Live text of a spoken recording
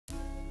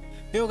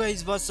Yo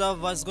guys, what's up,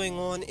 what's going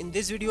on? In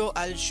this video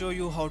I'll show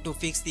you how to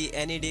fix the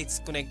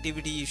Anydesk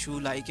connectivity issue,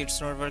 like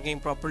it's not working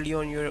properly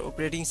on your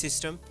operating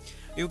system.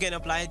 You can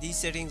apply these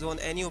settings on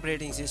any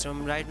operating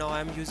system. Right now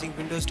I'm using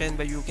Windows 10,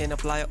 but you can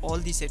apply all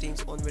these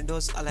settings on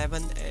Windows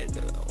 11 and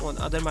on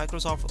other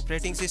Microsoft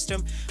operating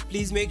system.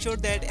 Please make sure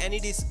that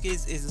Anydesk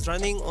is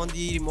running on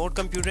the remote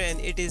computer and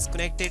it is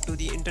connected to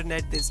the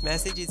internet. This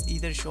message is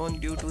either shown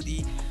due to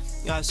the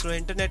slow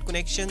internet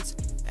connections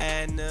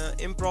and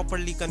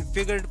improperly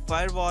configured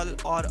firewall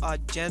or a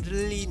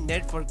generally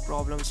network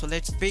problem. So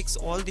let's fix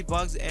all the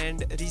bugs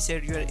and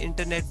reset your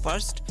internet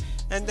first,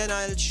 and then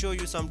I'll show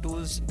you some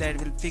tools that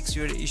will fix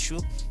your issue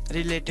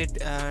related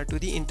to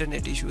the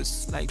internet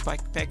issues like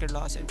packet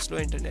loss and slow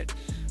internet.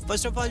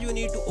 First of all, you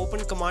need to open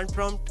command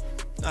prompt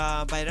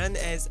by run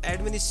as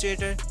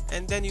administrator,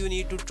 and then you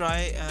need to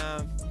try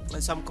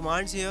some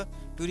commands here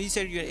to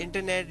reset your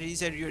internet,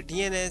 reset your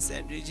DNS,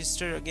 and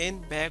register again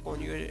back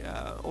on your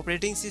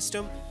operating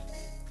system,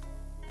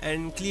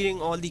 and clearing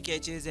all the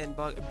caches and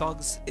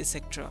bugs,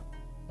 etc.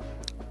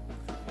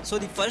 So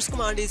the first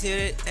command is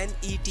here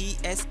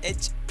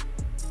netsh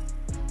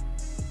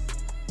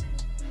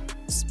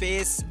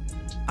space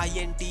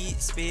int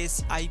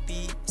space ip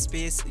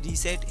space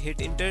reset.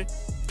 Hit enter.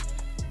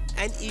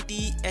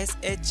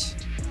 netsh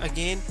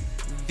again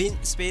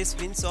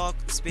winsock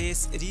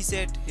space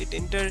reset. Hit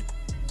enter.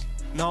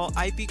 Now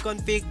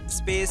ipconfig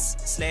space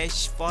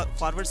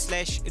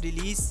 /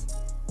 release,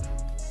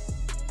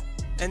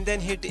 and then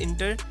hit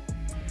enter.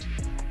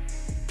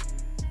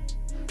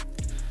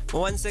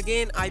 Once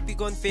again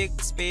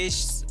ipconfig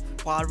space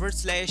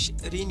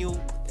 / renew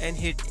and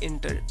hit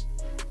enter.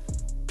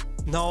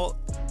 Now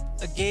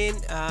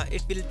again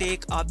it will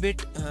take a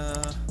bit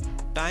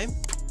time,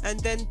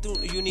 and then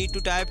you need to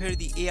type here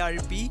the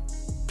ARP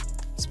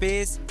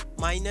space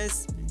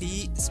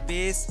 -d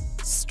space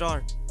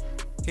start.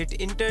 Hit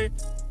enter.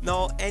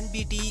 Now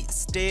nbt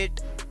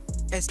stat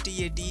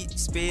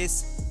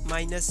space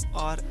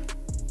 -r.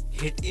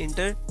 Hit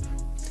enter.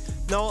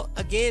 Now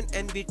again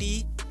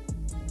nbt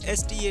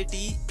stat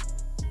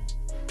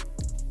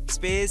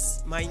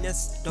space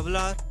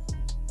 -rr,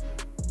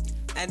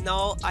 and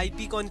now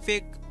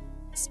ipconfig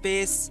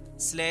space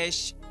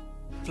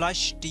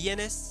 /flush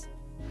DNS.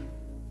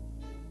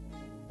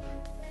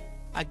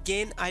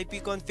 Again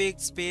ipconfig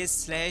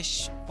space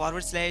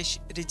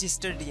 /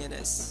 register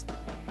DNS,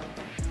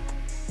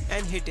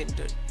 and hit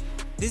enter.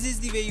 This is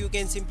the way you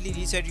can simply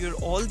reset your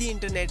all the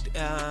internet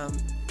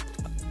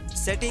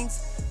settings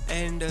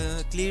and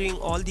clearing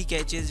all the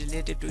caches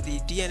related to the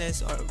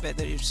DNS, or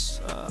whether it's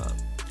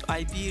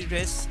IP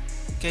res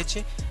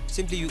cache.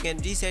 Simply you can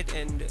reset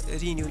and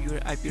renew your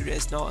IP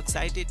res. Now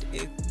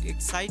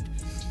excite.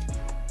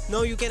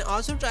 Now you can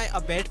also try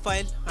a bat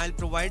file. I'll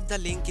provide the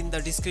link in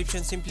the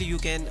description. Simply you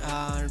can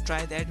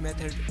try that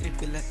method. It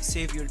will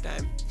save your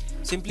time.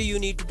 Simply you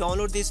need to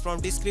download this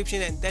from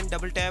description and then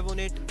double tap on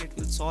it. It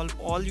will solve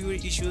all your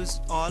issues.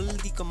 All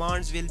the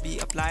commands will be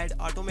applied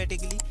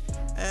automatically,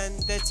 and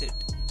that's it.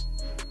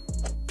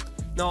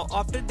 Now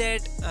after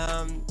that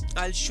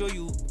I'll show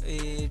you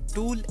a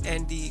tool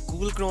and the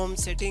Google Chrome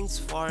settings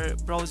for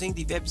browsing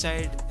the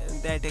website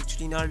that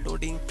actually not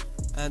loading.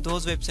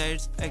 Those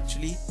websites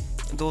actually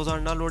those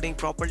are not loading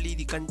properly,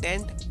 the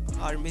content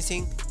are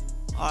missing,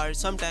 or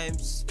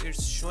sometimes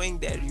it's showing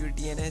that your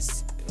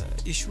DNS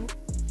issue.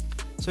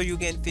 So you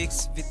can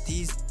fix with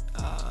these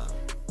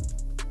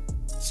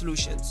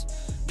solutions.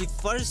 The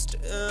first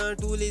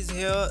tool is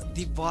here,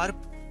 the warp,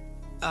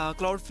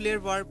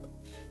 Cloudflare warp.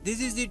 This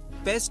is the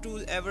best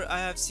tool ever I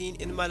have seen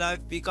in my life,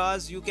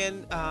 because you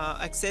can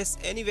access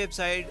any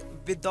website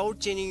without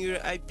changing your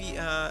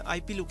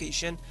IP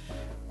location.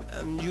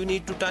 You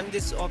need to turn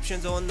this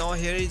options on. Now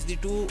here is the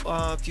two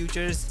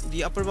features,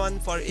 the upper one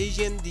for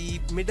Asian, the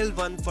middle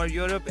one for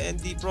Europe, and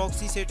the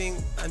proxy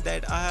setting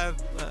that I have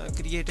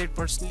created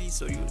personally,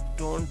 so you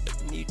don't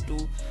need to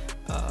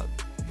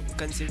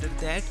consider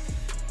that,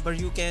 but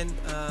you can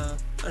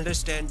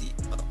understand the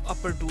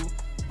upper two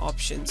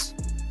options.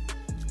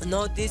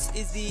 Now this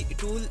is the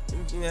tool.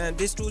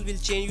 This tool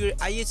will change your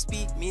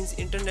ISP, means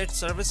internet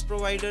service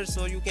provider,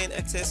 so you can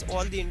access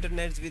all the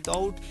internets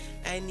without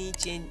any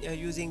change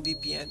using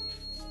VPN,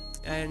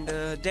 and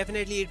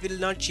definitely it will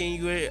not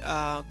change your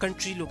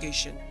country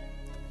location.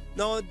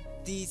 Now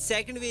the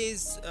second way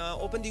is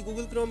open the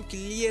Google Chrome,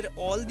 clear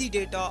all the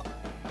data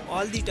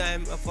all the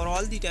time for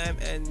all the time,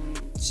 and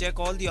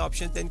check all the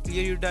options, then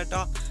clear your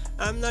data.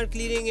 I'm not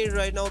clearing it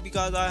right now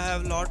because I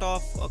have lot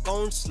of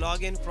accounts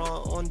login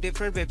on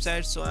different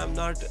websites, so I'm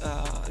not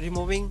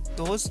removing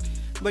those.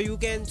 But you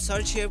can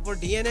search here for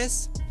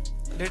DNS,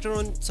 later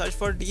on search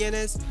for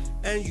DNS,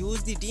 and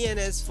use the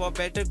DNS for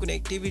better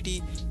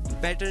connectivity,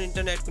 better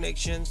internet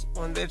connections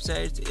on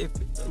websites if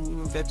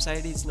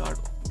website is not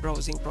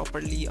browsing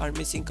properly or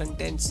missing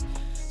contents.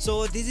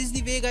 So this is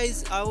the way,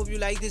 guys. I hope you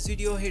like this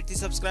video. Hit the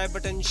subscribe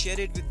button, share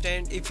it with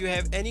friends. If you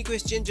have any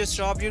question, just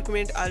drop your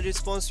comment. I'll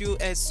respond to you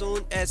as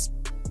soon as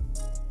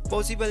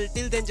possible.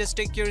 Till then, just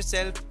take care of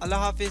yourself. Allah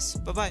Hafiz.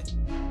 Bye bye.